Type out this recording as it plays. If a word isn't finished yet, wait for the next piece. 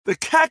The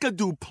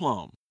Kakadu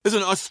plum is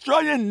an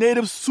Australian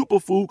native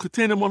superfood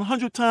containing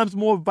 100 times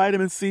more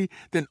vitamin C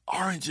than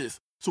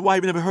oranges. So why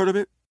have you never heard of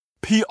it?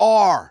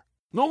 PR.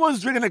 No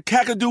one's drinking a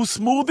Kakadu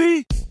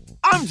smoothie?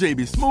 I'm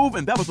JB Smoove,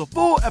 and that was a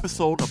full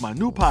episode of my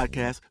new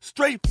podcast,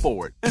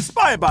 Straightforward,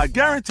 inspired by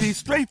guaranteed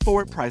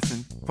straightforward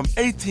pricing from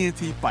AT&T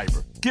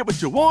Fiber. Get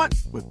what you want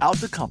without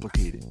the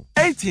complicated.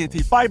 AT&T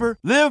Fiber,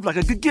 live like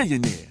a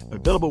gigillionaire.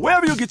 Available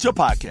wherever you get your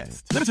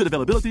podcasts. Limited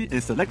availability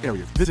in select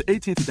areas. Visit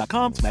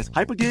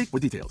AT&T.com/hypergig for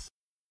details.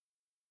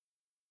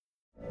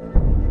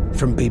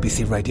 From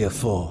BBC Radio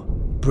 4,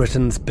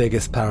 Britain's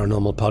biggest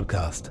paranormal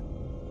podcast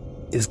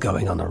is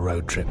going on a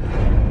road trip.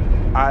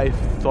 I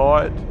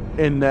thought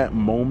in that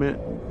moment,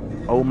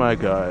 oh my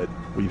God,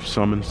 we've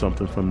summoned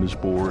something from this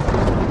board.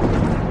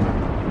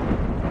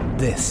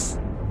 This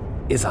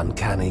is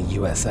Uncanny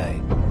USA.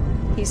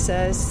 He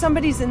says,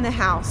 somebody's in the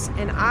house,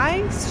 and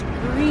I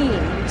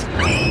screamed.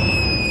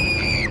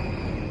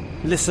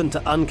 Listen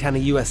to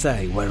Uncanny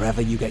USA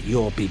wherever you get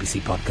your BBC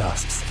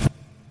podcasts,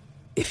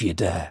 if you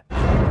dare.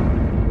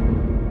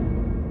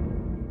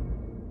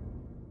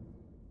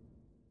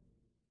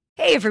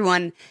 Hey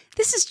everyone,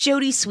 this is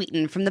Jodie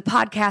Sweetin from the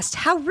podcast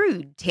How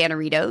Rude,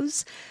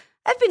 Tanneritos.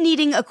 I've been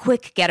needing a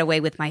quick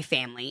getaway with my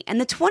family, and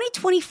the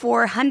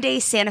 2024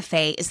 Hyundai Santa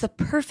Fe is the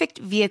perfect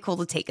vehicle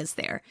to take us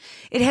there.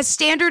 It has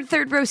standard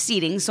third-row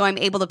seating, so I'm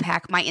able to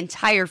pack my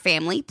entire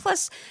family,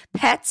 plus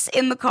pets,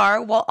 in the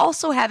car, while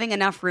also having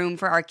enough room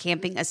for our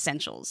camping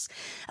essentials.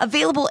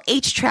 Available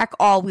H-Track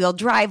all-wheel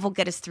drive will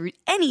get us through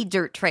any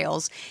dirt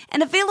trails,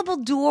 and available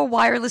dual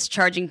wireless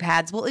charging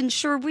pads will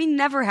ensure we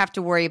never have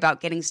to worry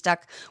about getting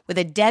stuck with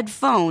a dead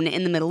phone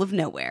in the middle of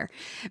nowhere.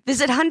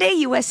 Visit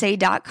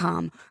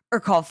HyundaiUSA.com or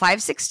call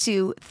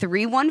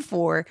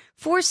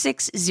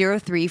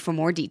 562-314-4603 for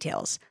more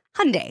details.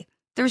 Hyundai,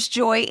 there's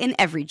joy in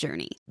every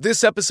journey.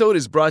 This episode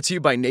is brought to you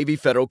by Navy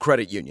Federal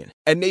Credit Union.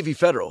 At Navy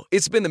Federal,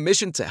 it's been the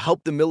mission to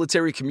help the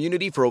military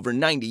community for over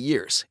 90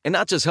 years. And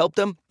not just help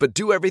them, but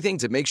do everything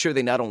to make sure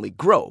they not only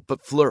grow,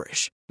 but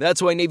flourish.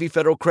 That's why Navy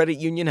Federal Credit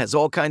Union has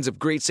all kinds of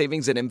great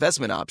savings and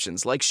investment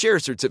options like share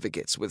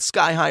certificates with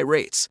sky-high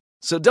rates.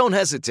 So don't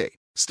hesitate.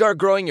 Start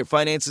growing your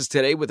finances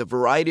today with a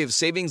variety of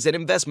savings and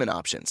investment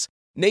options.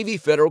 Navy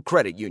Federal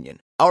Credit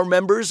Union. Our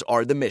members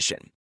are the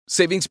mission.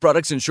 Savings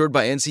products insured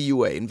by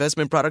NCUA.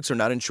 Investment products are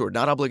not insured,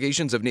 not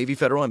obligations of Navy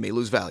Federal and may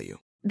lose value.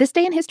 This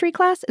Day in History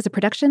class is a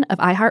production of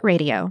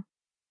iHeartRadio.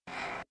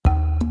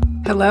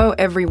 Hello,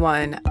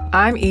 everyone.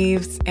 I'm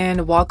Eves,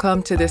 and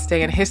welcome to This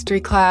Day in History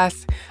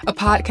class, a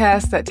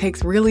podcast that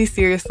takes really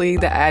seriously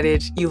the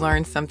adage, you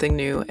learn something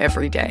new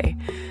every day.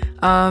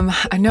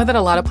 I know that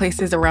a lot of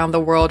places around the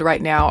world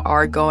right now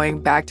are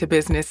going back to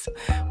business,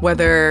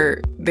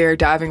 whether they're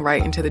diving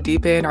right into the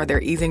deep end or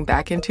they're easing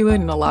back into it.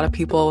 And a lot of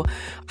people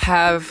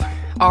have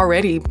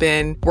already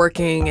been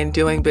working and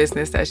doing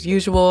business as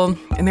usual.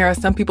 And there are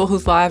some people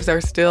whose lives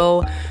are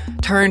still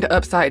turned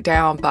upside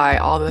down by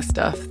all the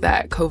stuff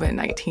that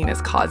COVID-19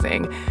 is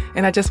causing.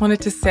 And I just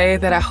wanted to say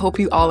that I hope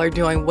you all are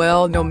doing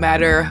well, no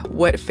matter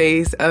what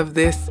phase of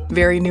this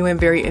very new and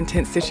very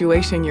intense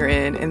situation you're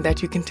in, and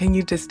that you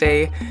continue to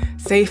stay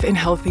safe and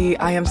healthy.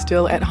 I am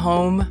still at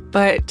home,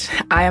 but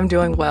I am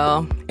doing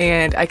well,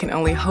 and I can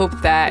only hope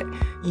that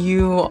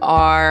you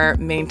are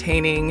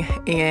maintaining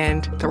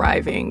and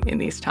thriving in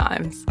these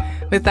times.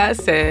 With that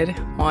said,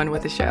 on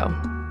with the show.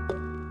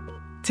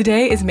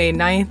 Today is May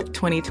 9th,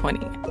 2020.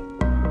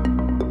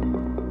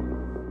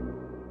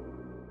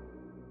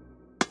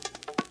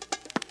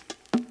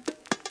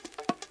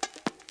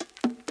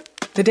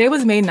 The day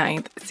was May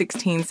 9th,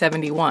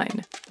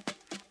 1671.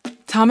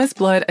 Thomas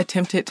Blood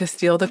attempted to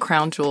steal the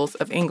crown jewels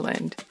of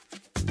England.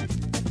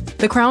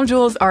 The crown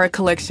jewels are a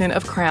collection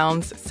of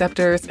crowns,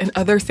 scepters, and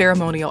other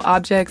ceremonial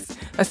objects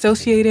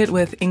associated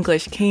with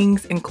English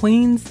kings and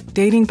queens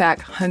dating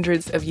back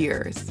hundreds of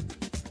years.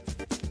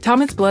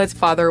 Thomas Blood's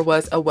father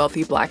was a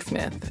wealthy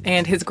blacksmith,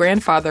 and his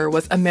grandfather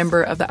was a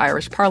member of the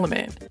Irish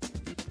Parliament.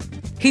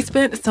 He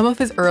spent some of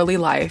his early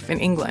life in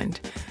England,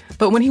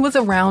 but when he was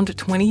around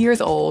 20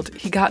 years old,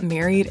 he got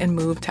married and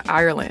moved to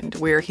Ireland,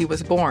 where he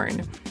was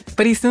born.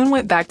 But he soon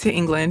went back to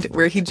England,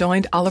 where he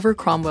joined Oliver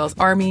Cromwell's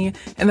army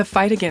in the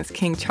fight against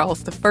King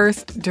Charles I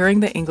during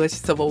the English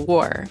Civil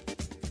War.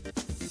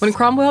 When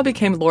Cromwell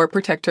became Lord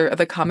Protector of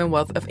the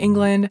Commonwealth of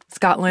England,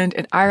 Scotland,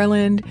 and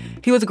Ireland,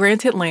 he was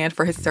granted land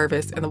for his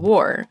service in the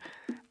war.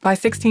 By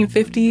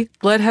 1650,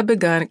 Blood had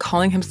begun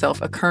calling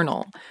himself a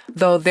colonel,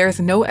 though there's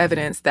no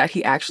evidence that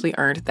he actually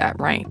earned that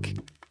rank.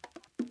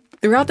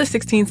 Throughout the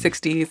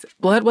 1660s,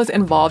 Blood was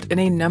involved in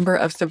a number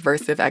of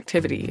subversive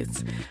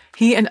activities.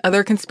 He and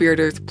other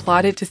conspirators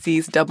plotted to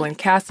seize Dublin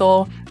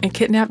Castle and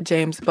kidnap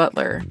James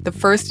Butler, the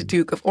first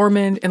Duke of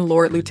Ormond and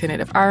Lord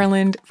Lieutenant of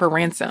Ireland, for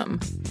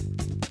ransom.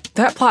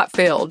 That plot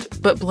failed,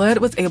 but Blood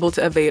was able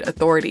to evade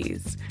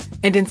authorities.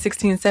 And in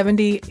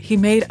 1670, he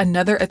made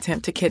another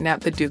attempt to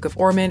kidnap the Duke of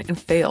Ormond and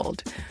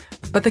failed.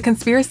 But the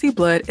conspiracy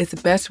Blood is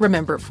best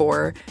remembered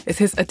for is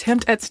his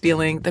attempt at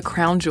stealing the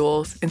crown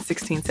jewels in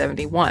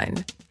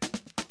 1671.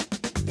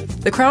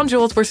 The crown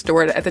jewels were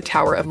stored at the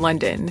Tower of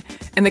London,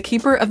 and the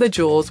keeper of the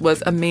jewels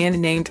was a man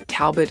named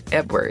Talbot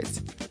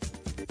Edwards.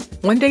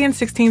 One day in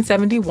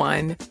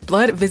 1671,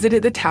 Blood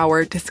visited the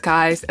tower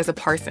disguised as a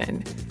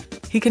parson.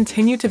 He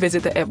continued to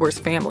visit the Edwards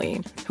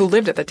family, who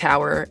lived at the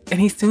tower, and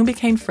he soon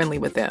became friendly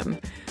with them.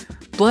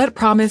 Blood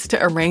promised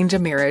to arrange a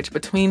marriage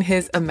between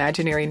his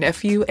imaginary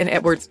nephew and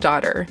Edward's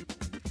daughter.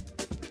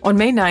 On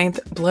May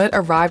 9th, Blood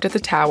arrived at the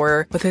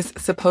tower with his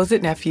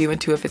supposed nephew and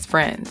two of his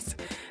friends.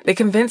 They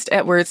convinced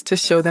Edwards to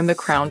show them the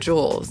crown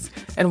jewels,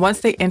 and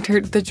once they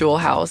entered the jewel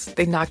house,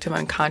 they knocked him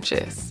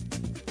unconscious.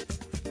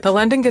 The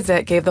London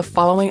Gazette gave the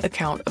following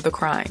account of the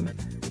crime.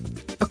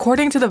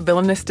 According to the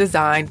villainous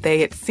design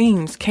they, it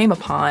seems, came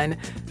upon,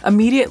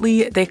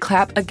 immediately they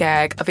clapped a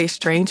gag of a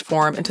strange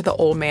form into the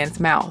old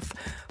man's mouth,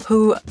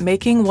 who,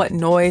 making what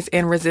noise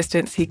and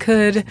resistance he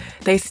could,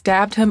 they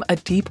stabbed him a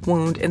deep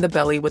wound in the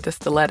belly with a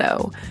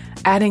stiletto,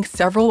 adding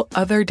several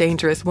other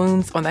dangerous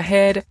wounds on the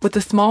head with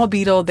the small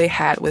beetle they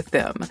had with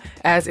them,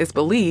 as is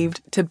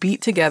believed, to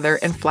beat together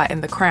and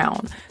flatten the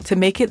crown, to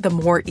make it the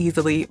more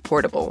easily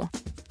portable.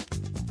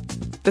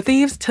 The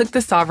thieves took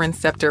the sovereign's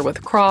scepter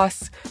with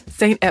cross,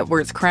 St.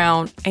 Edward's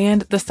crown,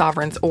 and the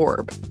sovereign's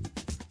orb.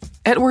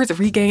 Edwards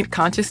regained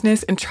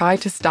consciousness and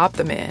tried to stop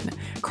the men,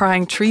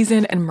 crying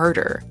treason and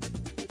murder.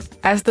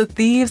 As the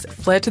thieves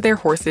fled to their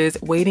horses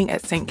waiting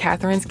at St.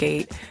 Catherine's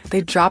Gate,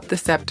 they dropped the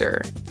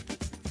scepter.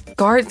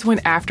 Guards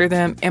went after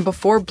them, and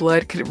before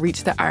Blood could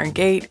reach the iron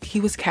gate, he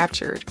was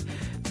captured.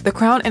 The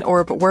crown and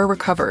orb were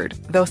recovered,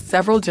 though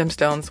several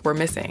gemstones were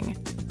missing.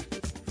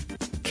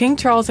 King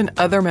Charles and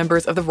other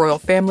members of the royal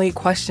family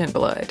questioned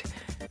Blood.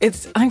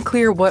 It's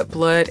unclear what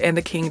Blood and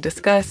the king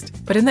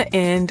discussed, but in the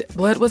end,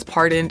 Blood was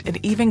pardoned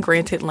and even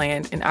granted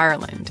land in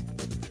Ireland.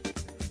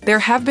 There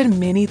have been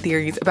many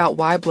theories about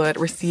why Blood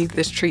received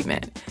this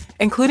treatment,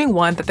 including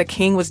one that the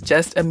king was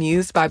just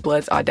amused by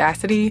Blood's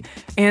audacity,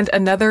 and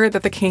another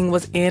that the king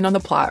was in on the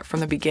plot from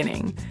the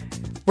beginning.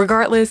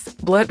 Regardless,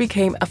 Blood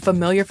became a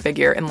familiar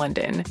figure in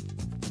London.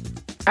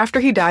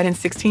 After he died in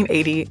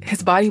 1680,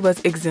 his body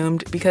was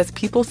exhumed because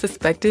people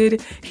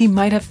suspected he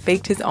might have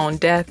faked his own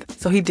death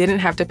so he didn't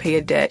have to pay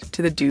a debt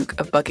to the Duke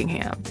of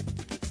Buckingham.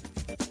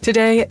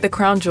 Today, the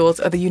crown jewels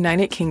of the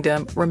United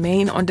Kingdom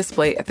remain on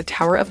display at the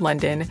Tower of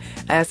London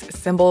as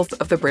symbols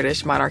of the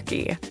British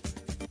monarchy.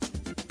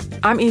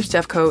 I'm Eve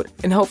Jeffcoat,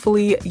 and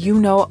hopefully you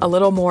know a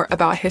little more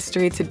about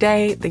history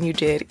today than you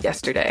did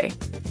yesterday.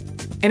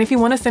 And if you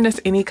want to send us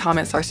any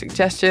comments or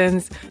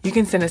suggestions, you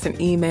can send us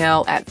an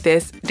email at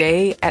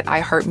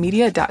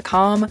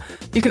thisday@iheartmedia.com.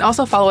 You can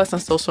also follow us on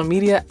social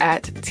media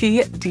at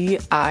TDIHC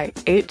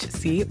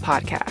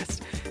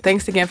Podcast.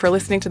 Thanks again for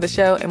listening to the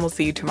show, and we'll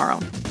see you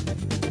tomorrow.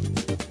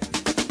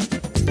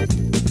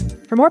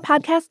 For more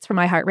podcasts from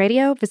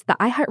iHeartRadio, visit the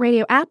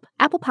iHeartRadio app,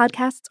 Apple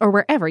Podcasts, or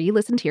wherever you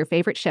listen to your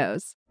favorite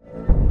shows.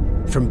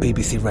 From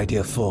BBC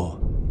Radio 4,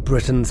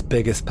 Britain's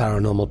biggest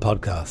paranormal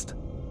podcast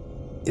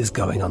is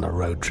going on a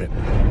road trip.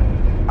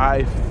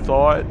 I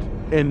thought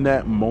in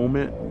that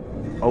moment,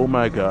 oh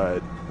my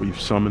God, we've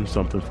summoned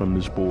something from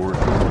this board.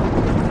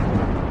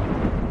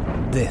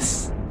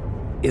 This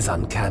is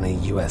Uncanny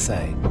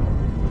USA.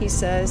 He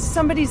says,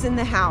 somebody's in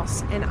the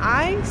house, and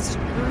I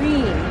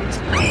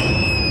screamed.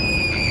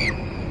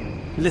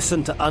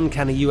 Listen to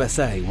Uncanny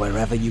USA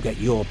wherever you get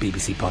your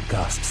BBC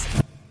podcasts,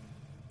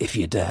 if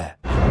you dare.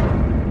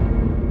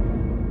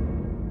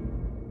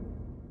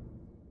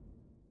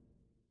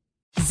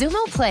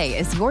 Xumo Play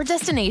is your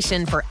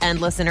destination for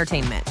endless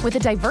entertainment. With a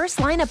diverse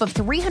lineup of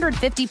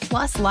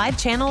 350-plus live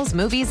channels,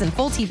 movies, and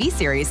full TV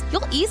series,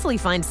 you'll easily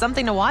find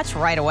something to watch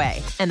right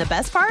away. And the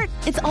best part?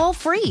 It's all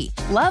free.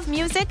 Love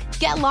music?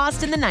 Get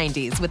lost in the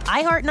 90s with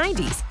iHeart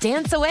 90s,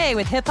 dance away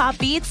with hip-hop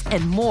beats,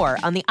 and more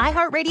on the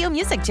iHeartRadio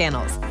music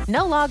channels.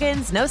 No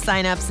logins, no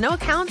signups, no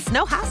accounts,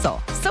 no hassle.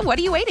 So what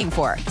are you waiting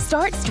for?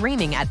 Start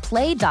streaming at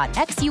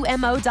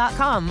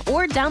play.xumo.com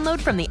or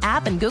download from the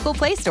app and Google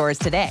Play stores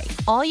today.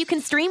 All you can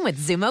stream with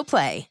Xumo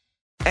Play.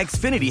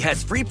 Xfinity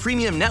has free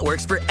premium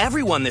networks for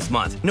everyone this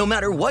month, no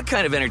matter what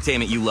kind of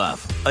entertainment you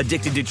love.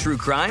 Addicted to true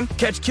crime?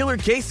 Catch killer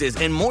cases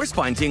and more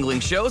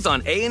spine-tingling shows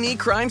on A&E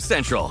Crime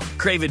Central.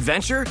 Crave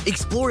adventure?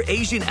 Explore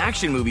Asian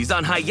action movies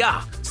on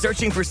Hi-YAH.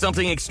 Searching for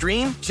something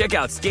extreme? Check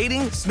out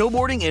skating,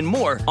 snowboarding, and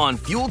more on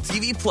Fuel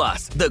TV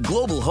Plus, the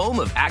global home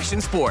of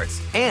action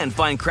sports. And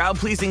find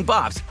crowd-pleasing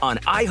bops on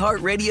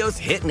iHeartRadio's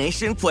Hit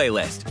Nation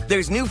playlist.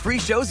 There's new free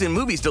shows and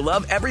movies to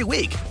love every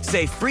week.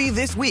 Say free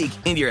this week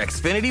in your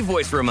Xfinity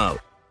voice remote.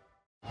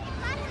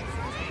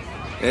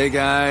 Hey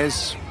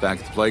guys, back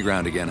at the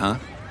playground again, huh?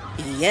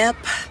 Yep.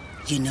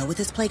 You know what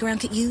this playground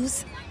could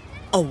use?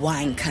 A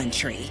wine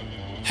country.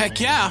 Heck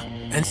yeah,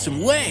 and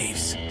some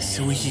waves,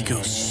 so we could go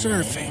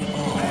surfing.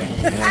 Oh,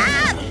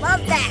 yeah.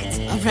 Love that.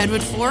 A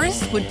redwood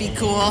forest would be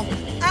cool.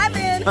 I'm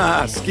in.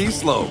 Ski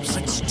slopes.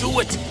 Let's do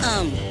it.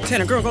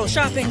 Can a girl go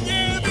shopping?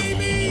 Yeah,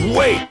 baby.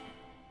 Wait.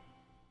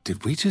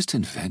 Did we just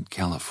invent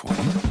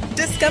California?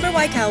 Discover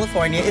why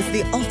California is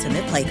the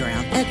ultimate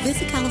playground at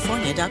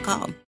visitcalifornia.com.